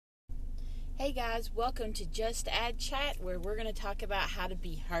Hey guys, welcome to Just Add Chat, where we're going to talk about how to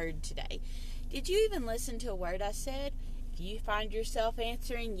be heard today. Did you even listen to a word I said? If you find yourself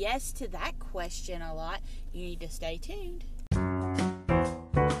answering yes to that question a lot, you need to stay tuned.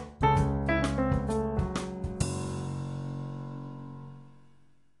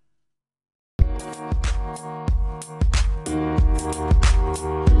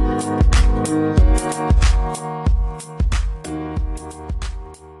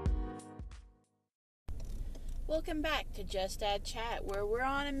 Welcome back to Just Add Chat, where we're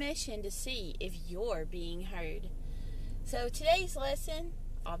on a mission to see if you're being heard. So today's lesson,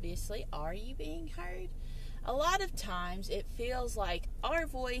 obviously, are you being heard? A lot of times it feels like our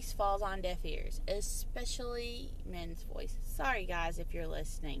voice falls on deaf ears, especially men's voice. Sorry guys if you're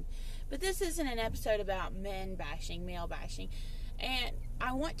listening, but this isn't an episode about men bashing, male bashing, and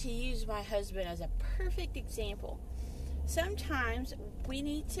I want to use my husband as a perfect example. Sometimes we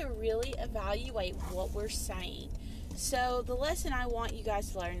need to really evaluate what we're saying. So the lesson I want you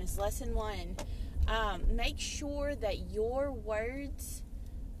guys to learn is lesson 1. Make sure that your words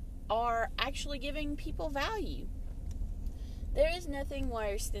are actually giving people value. There is nothing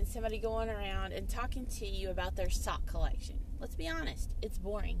worse than somebody going around and talking to you about their sock collection. Let's be honest, it's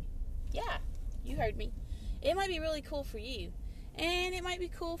boring. Yeah, you heard me. It might be really cool for you, and it might be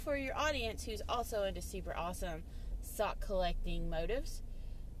cool for your audience who's also into super awesome sock collecting motives,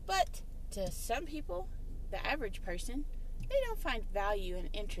 but to some people, the average person, they don't find value and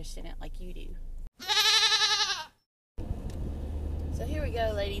interest in it like you do. So here we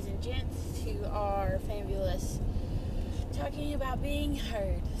go, ladies and gents who are fabulous, talking about being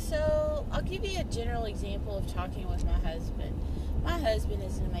heard. So I'll give you a general example of talking with my husband. My husband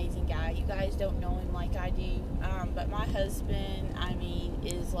is an amazing guy. You guys don't know him like I do, but my husband,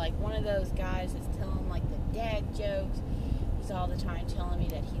 is like one of those guys that's telling like the dad jokes. He's all the time telling me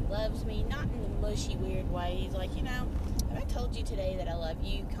that he loves me, not in the mushy, weird way. He's like, have I told you today that I love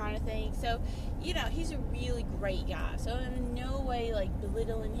you kind of thing. So, he's a really great guy. So I'm in no way like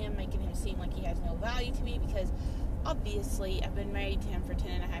belittling him, making him seem like he has no value to me, because obviously I've been married to him for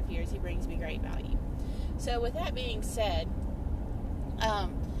 10.5 years. He brings me great value. So with that being said,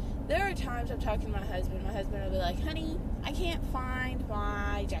 there are times I'm talking to my husband will be like, honey, I can't find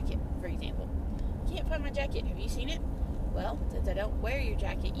my jacket, for example. I can't find my jacket. Have you seen it? Well, since I don't wear your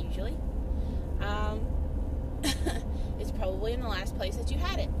jacket usually, it's probably in the last place that you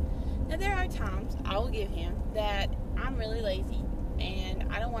had it. Now, there are times I will give him that I'm really lazy, and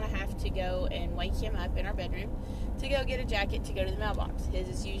I don't want to have to go and wake him up in our bedroom to go get a jacket to go to the mailbox. His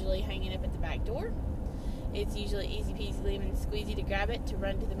is usually hanging up at the back door. It's usually easy peasy lemon squeezy to grab it, to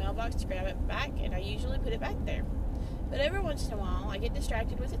run to the mailbox, to grab it back, and I usually put it back there. But every once in a while, I get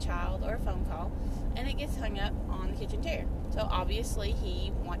distracted with a child or a phone call, and it gets hung up on the kitchen chair. So obviously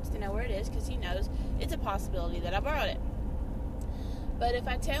he wants to know where it is, because he knows it's a possibility that I borrowed it. But if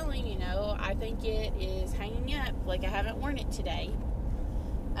I tell him, I think it is hanging up, like I haven't worn it today,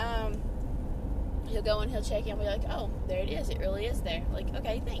 he'll go and he'll check and be like, oh, there it is. It really is there. Like,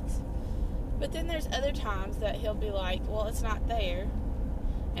 okay, thanks. But then there's other times that he'll be like, well, it's not there.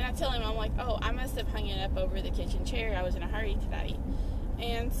 And I tell him, I'm like, oh, I must have hung it up over the kitchen chair. I was in a hurry today.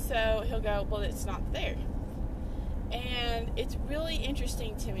 And so he'll go, well, it's not there. And it's really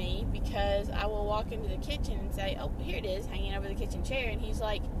interesting to me, because I will walk into the kitchen and say, oh, here it is, hanging over the kitchen chair. And he's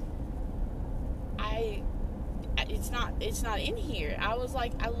like, it's not in here. I was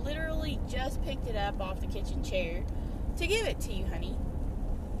like, I literally just picked it up off the kitchen chair to give it to you, honey.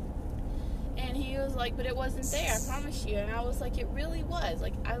 And he was like, but it wasn't there, I promise you. And I was like, it really was.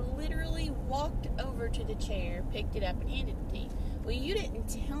 Like, I literally walked over to the chair, picked it up, and handed it to you. Well, you didn't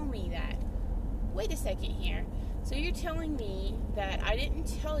tell me that. Wait a second here. So you're telling me that I didn't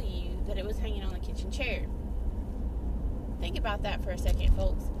tell you that it was hanging on the kitchen chair. Think about that for a second,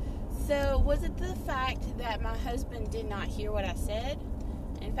 folks. So was it the fact that my husband did not hear what I said?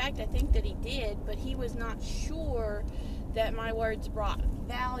 In fact, I think that he did, but he was not sure that my words brought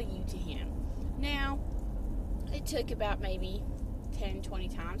value to him. Now, it took about maybe 10, 20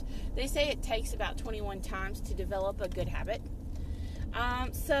 times. They say it takes about 21 times to develop a good habit.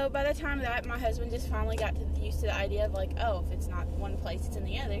 So by the time that my husband just finally got used to the idea of like, oh, if it's not one place, it's in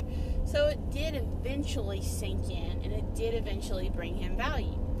the other. So it did eventually sink in, and it did eventually bring him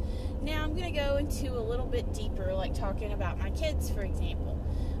value. Now I'm going to go into a little bit deeper, like talking about my kids, for example.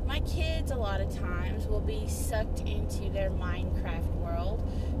 My kids, a lot of times, will be sucked into their Minecraft world,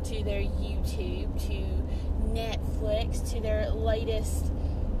 to their YouTube, to Netflix, to their latest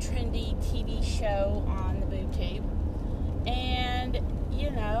trendy TV show on the BoobTube. And,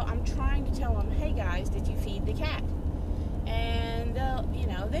 I'm trying to tell them, hey guys, did you feed the cat? And,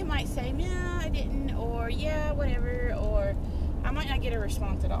 they might say, yeah, yeah, whatever, or I might not get a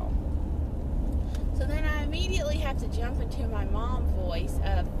response at all. So then I immediately have to jump into my mom voice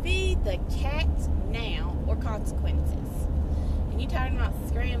of feed the cats now or consequences. And you talking about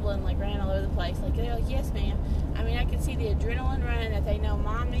scrambling like ran all over the place. Like they're like, yes ma'am. I mean, I can see the adrenaline running that they know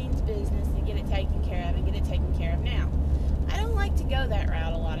mom means business to get it taken care of and get it taken care of now. I don't like to go that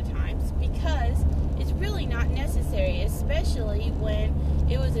route a lot of times because it's really not necessary, especially when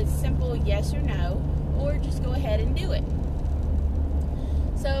it was a simple yes or no, or just go ahead and do it.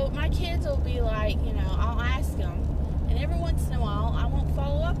 So my kids will be like, I'll ask them, and every once in a while I won't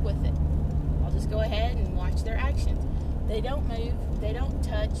follow up with it. I'll just go ahead and watch their actions. They don't move, they don't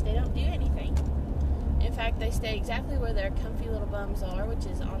touch, they don't do anything. In fact, they stay exactly where their comfy little bums are, which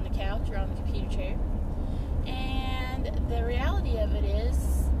is on the couch or on the computer chair. And the reality of it is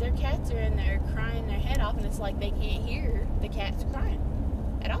their cats are in there crying their head off, and it's like they can't hear the cats crying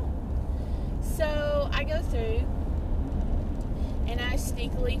at all. So I go through and I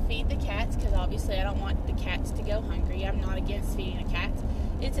sneakily feed the cats because obviously I don't want the cats to go hungry. I'm not against feeding the cats.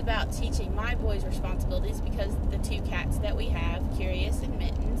 It's about teaching my boys responsibilities because the two cats that we have, Curious and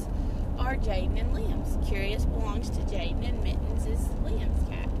Mittens, are Jaden and Liam's. Curious belongs to Jaden and Mittens is Liam's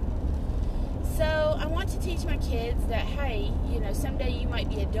cat. So I want to teach my kids that, hey, someday you might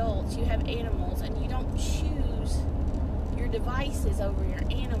be adults, you have animals, and you don't choose your devices over your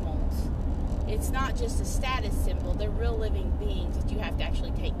animals. It's not just a status symbol. They're real living beings that you have to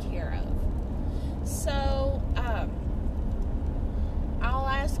actually take care of. So, I'll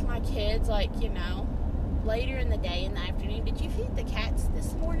ask my kids, later in the day, in the afternoon, did you feed the cats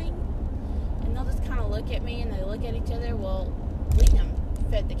this morning? And they'll just kind of look at me and they look at each other. Well, Liam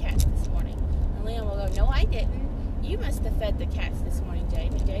fed the cats this morning. And Liam will go, no, I didn't. You must have fed the cats this morning,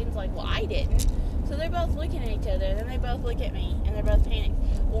 Jaden. And Jaden's like, well, I didn't. So they're both looking at each other, and then they both look at me, and they're both panicked.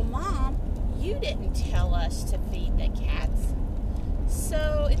 Well, Mom, you didn't tell us to feed the cats.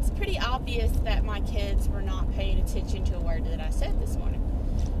 So it's pretty obvious that my kids were not paying attention to a word that I said this morning.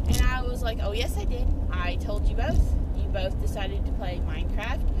 And I was like, oh, yes, I did. I told you both. You both decided to play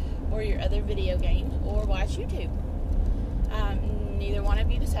Minecraft or your other video games or watch YouTube. Neither one of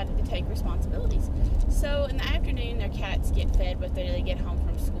you decided to take responsibilities. So in the afternoon, their cats get fed before they get home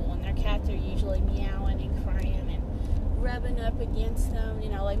from school. And their cats are usually meowing and crying and rubbing up against them.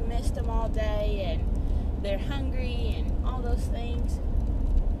 They've missed them all day and they're hungry and all those things.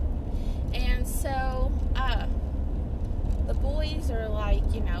 And so the boys are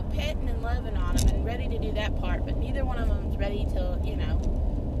petting and loving on them and ready to do that part, but neither one of them is ready to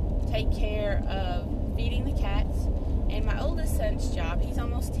take care of feeding the cats. And my oldest son's job, he's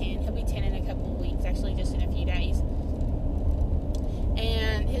almost 10. He'll be 10 in a couple of weeks, actually just in a few days.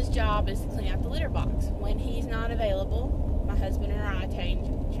 And his job is to clean out the litter box. When he's not available, my husband and I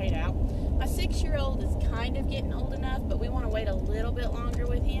trade out. My 6-year-old is kind of getting old enough, but we want to wait a little bit longer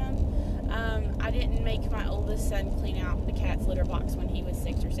with him. I didn't make my oldest son clean out the cat's litter box when he was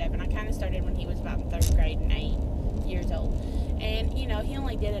 6 or 7. I kind of started when he was about in 3rd grade and 8 years old. And, he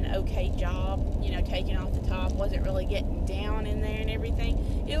only did an okay job, taking off the top, wasn't really getting down in there and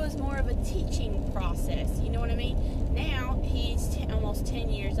everything. It was more of a teaching process, you know what I mean? Now, he's almost 10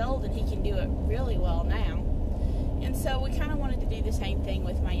 years old and he can do it really well now. And so we kind of wanted to do the same thing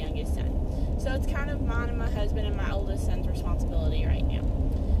with my youngest son. So it's kind of mine and my husband and my oldest son's responsibility right now.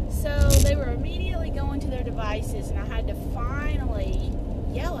 So they were immediately going to their devices, and I had to finally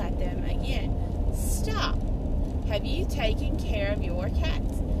yell at them again, stop. Have you taken care of your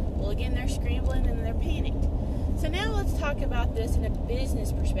cats? Well, again, they're scrambling and they're panicked. So now let's talk about this in a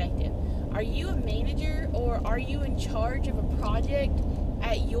business perspective. Are you a manager or are you in charge of a project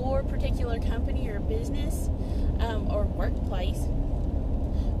at your particular company or business or workplace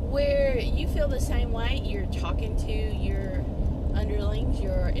where you feel the same way? You're talking to your underlings,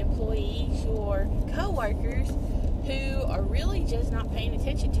 your employees, your co-workers who are really just not paying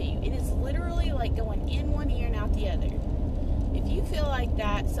attention to you. It is literally like going in one ear and out the other. If you feel like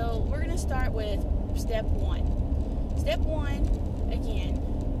that, so we're going to start with step 1. Step 1, again,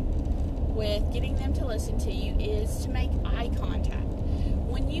 with getting them to listen to you is to make eye contact.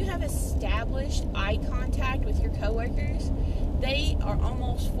 When you have established eye contact with your coworkers, they are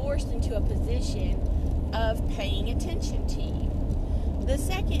almost forced into a position of paying attention to you. The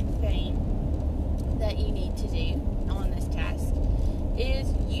second thing that you need to do on this task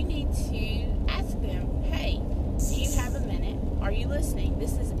is you need to ask them, hey, do you have a minute? Are you listening?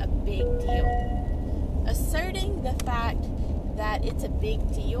 This is a big deal. Asserting the fact that it's a big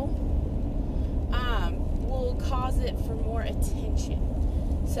deal will cause it for more attention.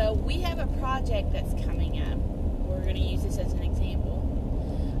 So we have a project that's coming up. We're going to use this as an example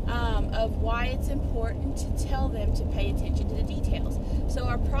of why it's important to tell them to pay attention to the details. So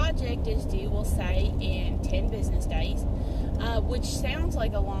our project is due, we'll say, in 10 business days, which sounds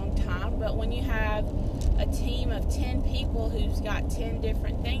like a long time, but when you have a team of 10 people who's got 10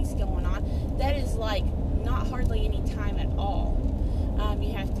 different things going on, that is like not hardly any time at all.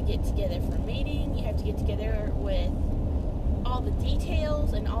 You have to get together for a meeting, you have to get together with all the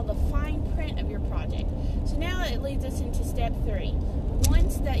details and all the fine print of your project. So now it leads us into step 3.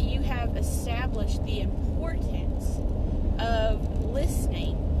 Once that you have established the importance of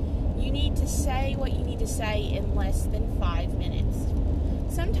listening, you need to say what you need to say in less than 5 minutes.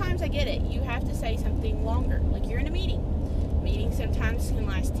 Sometimes I get it. You have to say something longer. Like you're in a meeting. Meetings sometimes can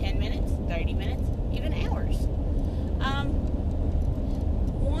last 10 minutes, 30 minutes, even hours.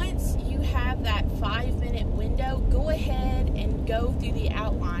 Once you have that 5-minute window, go ahead and go through the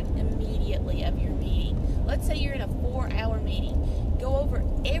outline immediately of your meeting. Let's say you're in a 4-hour meeting. Go over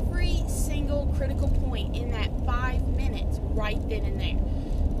every single critical point in that 5 minutes right then and there.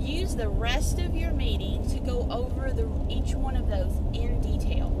 Use the rest of your meeting to go over each one of those in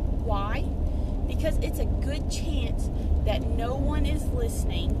detail. Why? Because it's a good chance that no one is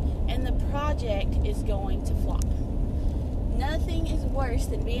listening and the project is going to flop. Nothing is worse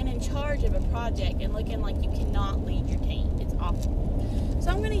than being in charge of a project and looking like you cannot lead your team. It's awful. So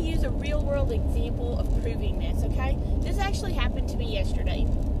I'm going to use a real-world example of proving this, okay? This actually happened to me yesterday.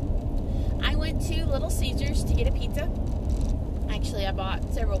 I went to Little Caesars to get a pizza. Actually, I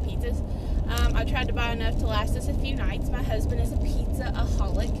bought several pizzas. I tried to buy enough to last us a few nights. My husband is a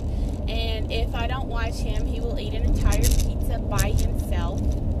pizza-aholic, and if I don't watch him, he will eat an entire pizza by himself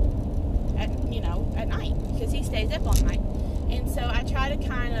at night, because he stays up all night. And so I try to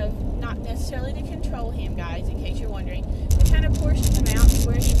kind of, not necessarily to control him, guys, in case you're wondering, to kind of portion him out to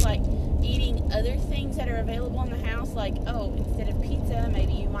where he's like eating other things that are available in the house. Like, oh, instead of pizza,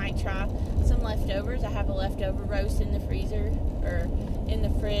 maybe you might try some leftovers. I have a leftover roast in the freezer or in the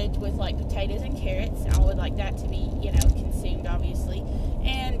fridge with like potatoes and carrots. I would like that to be, consumed, obviously.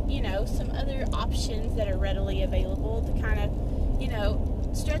 And, some other options that are readily available to kind of,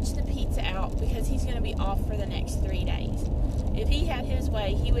 stretch the pizza out, because he's going to be off for the next 3 days. If he had his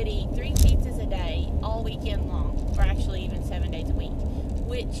way, he would eat 3 pizzas a day all weekend long, or actually even 7 days a week,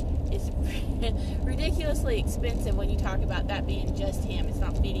 which is ridiculously expensive when you talk about that being just him. It's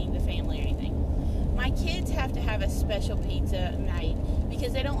not feeding the family or anything. My kids have to have a special pizza made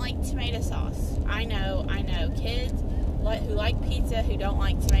because they don't like tomato sauce. I know, kids who like pizza who don't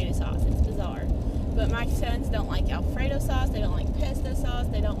like tomato sauce. It's bizarre. But my sons don't like Alfredo sauce, they don't like pesto sauce,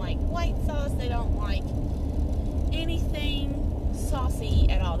 they don't like white sauce, they don't like anything saucy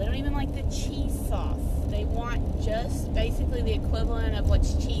at all. They don't even like the cheese sauce. They want just basically the equivalent of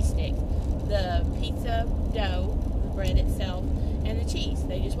what's cheese sticks. The pizza dough, the bread itself, and the cheese.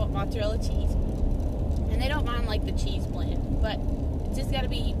 They just want mozzarella cheese. And they don't mind like the cheese blend, but it's just got to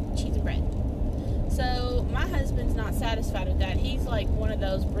be cheese and bread. So my husband's not satisfied with that. He's like one of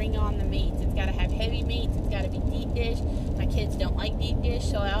those bring on the meats. It's got to have heavy meats. It's got to be deep dish. My kids don't like deep dish,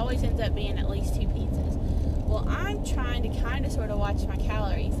 so it always ends up being at least 2 pizzas. Well, I'm trying to kind of sort of watch my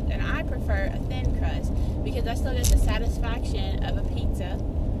calories, and I prefer a thin crust because I still get the satisfaction of a pizza,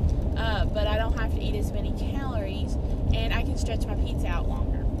 but I don't have to eat as many calories, and I can stretch my pizza out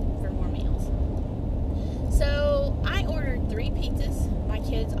longer for more meals. So I ordered 3 pizzas. My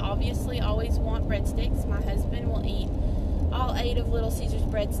kids obviously always want breadsticks. My husband will eat all 8 of Little Caesars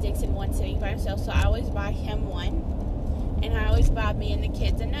breadsticks in one sitting by himself, so I always buy him one, and I always buy me and the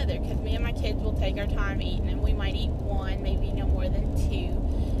kids another, because me and my kids will take our time eating, and we might eat 1, maybe no more than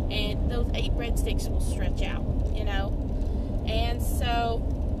 2, and those 8 breadsticks will stretch out, and so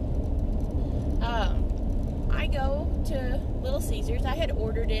I go to Little Caesars. I had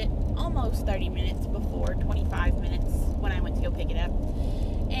ordered it almost 30 minutes before, 25 minutes when I went to go pick it up,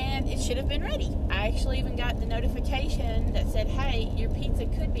 and it should have been ready. I actually even got the notification that said, hey, your pizza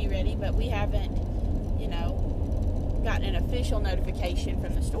could be ready, but we haven't, gotten an official notification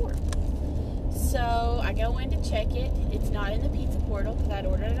from the store. So I go in to check it. It's not in the pizza portal because I'd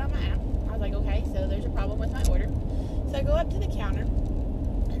ordered it on my app. I was like, okay, so there's a problem with my order. So I go up to the counter,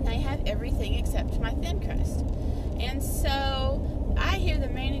 and they have everything except my thin crust. And so I hear the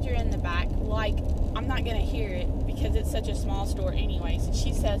manager in the back, like, I'm not going to hear it because it's such a small store anyways. And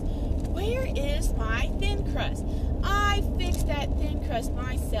she says, where is my thin crust? I fixed that thin crust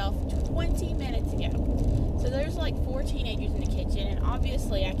myself 20 minutes ago. So there's like 4 teenagers in the kitchen, and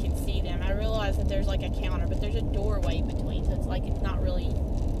obviously I can see them. I realize that there's like a counter, but there's a doorway between, so it's like it's not really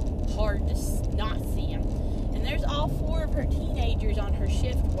hard to not see them. And there's all 4 of her teenagers on her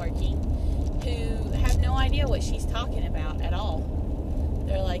shift working who have no idea what she's talking about at all.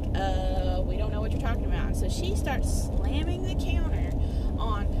 They're like, we don't know what you're talking about. And so she starts slamming the counter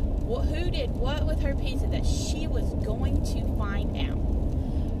on who did what with her pizza that she was going to find out.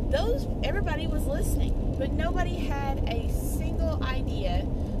 Everybody was listening, but nobody had a single idea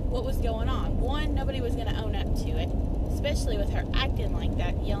what was going on. One, nobody was going to own up to it, especially with her acting like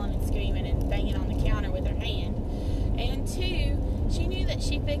that, yelling and screaming and banging on the counter with her hand. And two, she knew that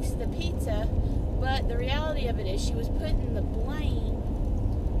she fixed the pizza, but the reality of it is she was putting the blame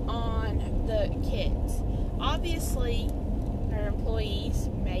on the kids. Obviously, her employees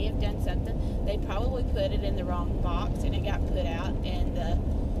may have done something. They probably put it in the wrong box, and it got put out in the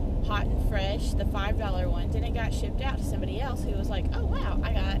hot and fresh, the $5 ones, and it got shipped out to somebody else who was like, oh wow,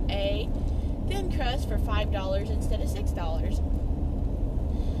 I got a thin crust for $5 instead of $6.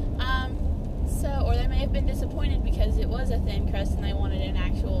 Or they may have been disappointed because it was a thin crust and they wanted an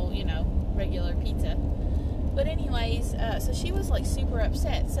actual, regular pizza. But anyways, so she was like super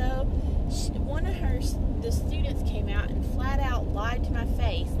upset. So one of the students came out and flat out lied to my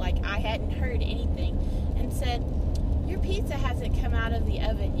face like I hadn't heard anything and said, your pizza hasn't come out of the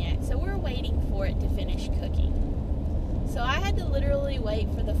oven yet, so we're waiting for it to finish cooking. So I had to literally wait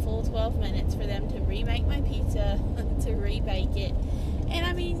for the full 12 minutes for them to remake my pizza, to rebake it. And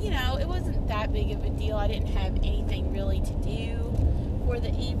I mean, it wasn't that big of a deal. I didn't have anything really to do for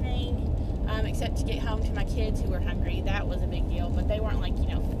the evening, except to get home to my kids who were hungry. That was a big deal, but they weren't like,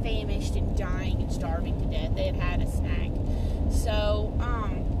 famished and dying and starving to death. They had had a snack. So,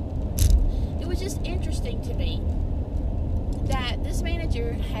 it was just interesting to me that this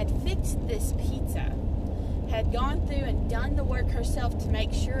manager had fixed this pizza, had gone through and done the work herself to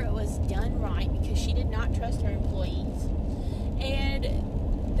make sure it was done right because she did not trust her employees.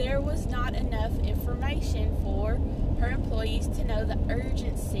 And there was not enough information for her employees to know the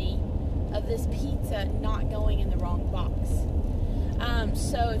urgency of this pizza not going in the wrong box.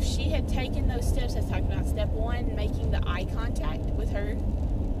 So if she had taken those steps, I was talking about step 1, making the eye contact with her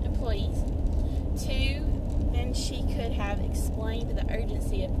employees. 2, then she could have explained the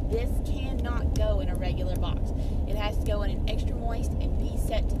urgency of this cannot go in a regular box. It has to go in an extra moist and be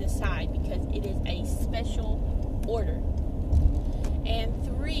set to the side because it is a special order. And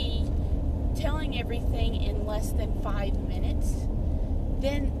 3, telling everything in less than 5 minutes,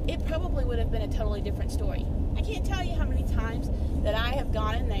 then it probably would have been a totally different story. I can't tell you how many times that I have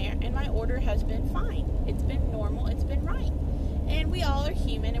gone in there and my order has been fine. It's been normal. It's been right. And we all are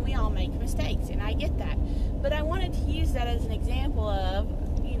human and we all make mistakes, and I get that. But I wanted to use that as an example of,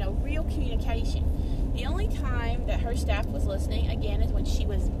 real communication. The only time that her staff was listening, again, is when she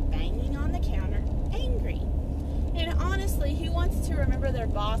was banging on the counter, angry. And honestly, who wants to remember their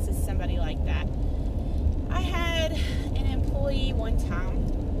boss as somebody like that? I had an employee one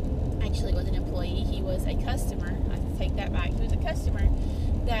time. Actually, it was an employee. He was a customer. I take that back. He was a customer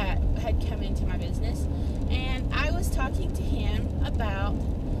that had come into my business. And I was talking to him about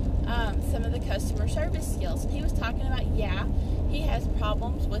some of the customer service skills. And he was talking about, he has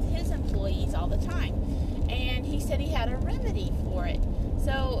problems with his employees all the time. And he said he had a remedy for it.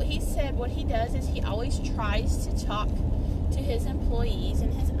 So he said what he does is he always tries to talk to his employees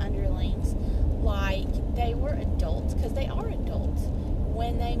and his underlings like they were adults, because they are adults.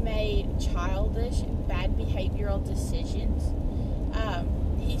 When they made childish, bad behavioral decisions,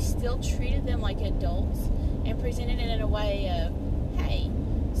 he still treated them like adults and presented it in a way of, hey,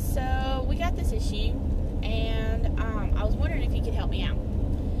 so we got this issue, and I was wondering if you could help me out.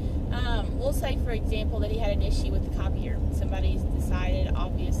 We'll say, for example, that he had an issue with the copier. Somebody's decided,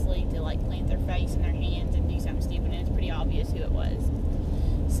 obviously, to plant their face in their hands and do something stupid, and it's pretty obvious who it was.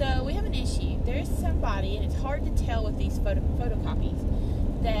 So we have an issue. There's somebody, and it's hard to tell with these photocopies,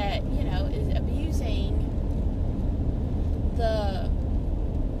 that, is abusing the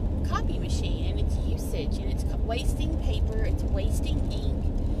copy machine and its usage, and it's wasting paper, it's wasting ink,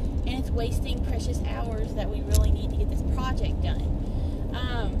 and it's wasting precious hours that we really need to get this project done.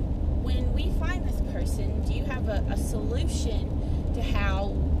 When we find this person, do you have a solution to how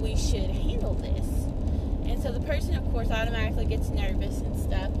we should handle this? And so the person, of course, automatically gets nervous and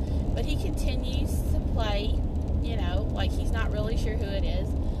stuff, but he continues to play, like he's not really sure who it is.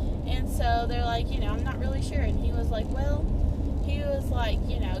 And so they're like, I'm not really sure. And he was like,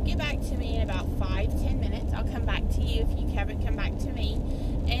 get back to me in about 5-10 minutes. I'll come back to you if you haven't come back to me.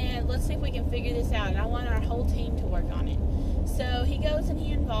 And let's see if we can figure this out. And I want our whole team to work on it. So he goes and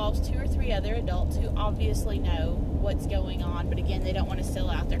he involves 2 or 3 other adults who obviously know what's going on. But again, they don't want to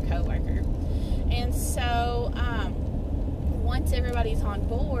sell out their coworker. And so once everybody's on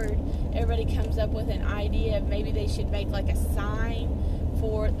board, everybody comes up with an idea of maybe they should make a sign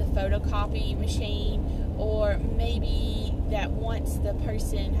for the photocopy machine, or maybe that once the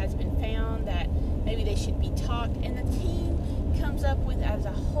person has been found, that maybe they should be talked, and the team comes up with as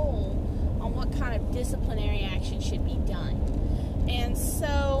a whole on what kind of disciplinary action should be done. And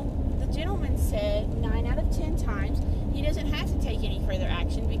so the gentleman said 9 out of 10 times he doesn't have to take any further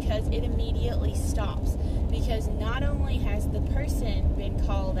action because it immediately stops. Because not only has the person been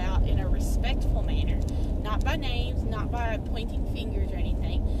called out in a respectful manner, not by names, not by pointing fingers or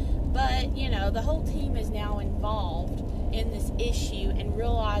anything, but, the whole team is now involved in this issue and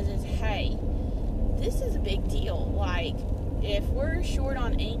realizes, hey, this is a big deal. Like, if we're short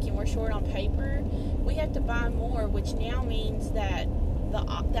on ink and we're short on paper, we have to buy more, which now means that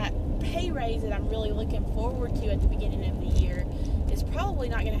that pay raise that I'm really looking forward to at the beginning of the year is probably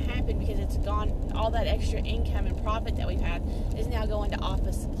not going to happen because it's gone. All that extra income and profit that we've had is now going to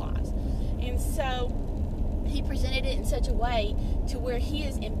office supplies. And so he presented it in such a way to where he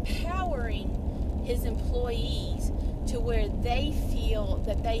is empowering his employees to where they feel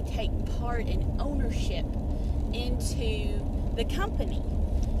that they take part in ownership into the company.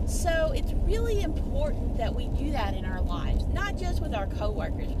 So it's really important that we do that in our lives, not just with our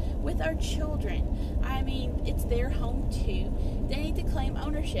coworkers, with our children. I mean, it's their home too. They need to claim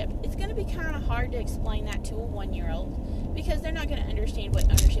ownership. It's going to be kind of hard to explain that to a 1-year-old because they're not going to understand what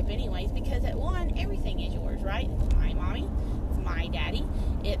ownership anyways, because at one, everything is yours, right? It's my mommy, it's my daddy,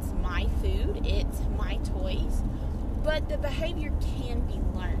 it's my food, it's my toys. But the behavior can be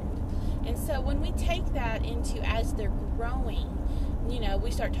learned. And so when we take that into, as they're growing,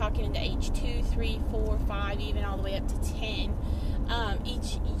 we start talking into age 2, 3, 4, 5, even all the way up to 10.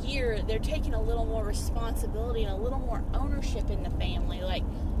 Each year, they're taking a little more responsibility and a little more ownership in the family. Like,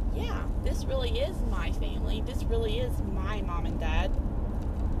 yeah, this really is my family. This really is my mom and dad.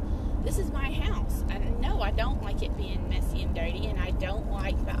 This is my house. And no, I don't like it being messy and dirty, and I don't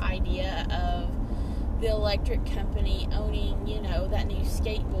like the idea of the electric company owning, that new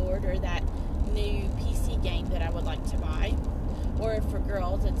skateboard or that new PC game that I would like to buy. Or for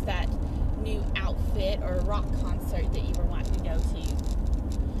girls, it's that new outfit or rock concert that you were wanting to go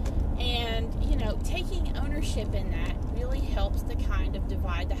to. And, taking ownership in that really helps to kind of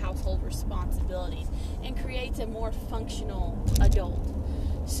divide the household responsibilities and creates a more functional adult.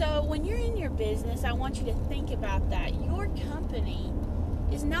 So when you're in your business, I want you to think about that. Your company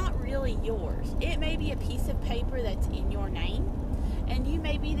is not really yours. It may be a piece of paper that's in your name, and you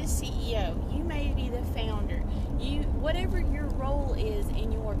may be the CEO, you may be the founder, whatever your role is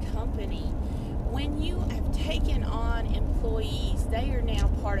in your company. When you have taken on employees, they are now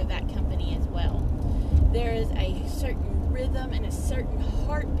part of that company as well. There is a certain rhythm and a certain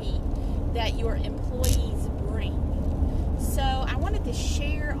heartbeat that your employees bring. So I wanted to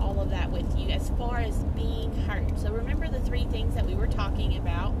share all of that with you as far as being heard. So remember the 3 things that we were talking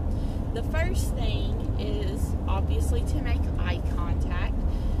about. The first thing is obviously to make eye contact.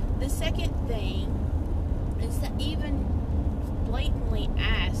 The second thing is to even blatantly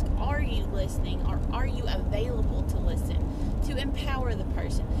ask, are you listening, or are you available to listen, to empower the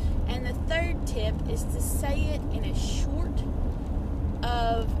person. And the third tip is to say it in as short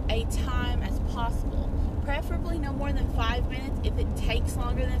of a time as possible. Preferably no more than 5 minutes. If it takes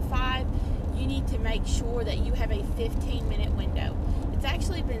longer than 5, you need to make sure that you have a 15-minute window. It's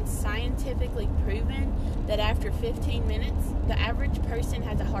actually been scientifically proven that after 15 minutes, the average person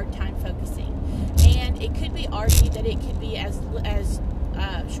has a hard time focusing. And it could be argued that it could be as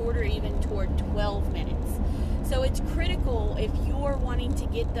shorter, even toward 12 minutes. So it's critical, if you're wanting to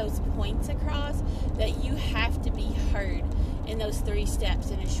get those points across, that you have to be heard in those 3 steps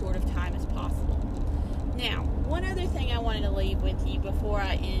in as short of time as possible. Now, one other thing I wanted to leave with you before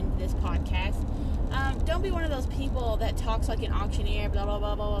I end this podcast. Don't be one of those people that talks like an auctioneer, blah, blah,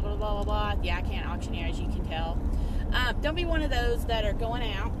 blah, blah, blah, blah, blah, blah. Yeah, I can't auctioneer, as you can tell. Don't be one of those that are going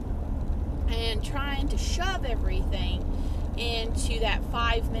out and trying to shove everything into that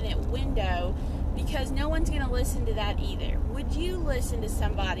 5-minute window, because no one's going to listen to that either. Would you listen to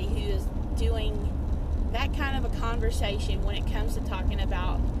somebody who is doing that kind of a conversation when it comes to talking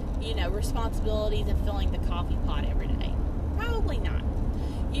about, responsibilities and filling the coffee pot every day? Probably not.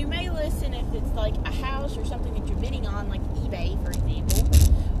 You may listen if it's like a house or something that you're bidding on, like eBay, for example,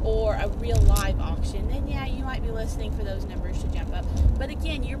 or a real live auction. Then, yeah, you might be listening for those numbers to jump up. But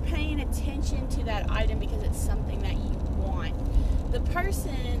again, you're paying attention to that item because it's something that you want. The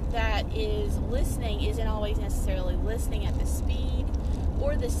person that is listening isn't always necessarily listening at the speed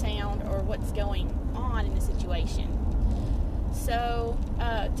or the sound or what's going on in the situation. So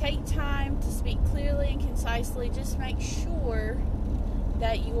take time to speak clearly and concisely. Just make sure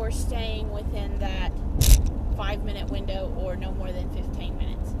that you are staying within that 5-minute window or no more than 15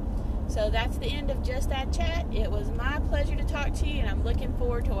 minutes. So that's the end of Just That Chat. It was my pleasure to talk to you, and I'm looking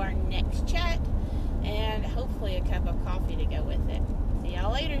forward to our next chat and hopefully a cup of coffee to go with it. See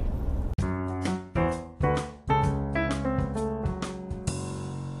y'all later.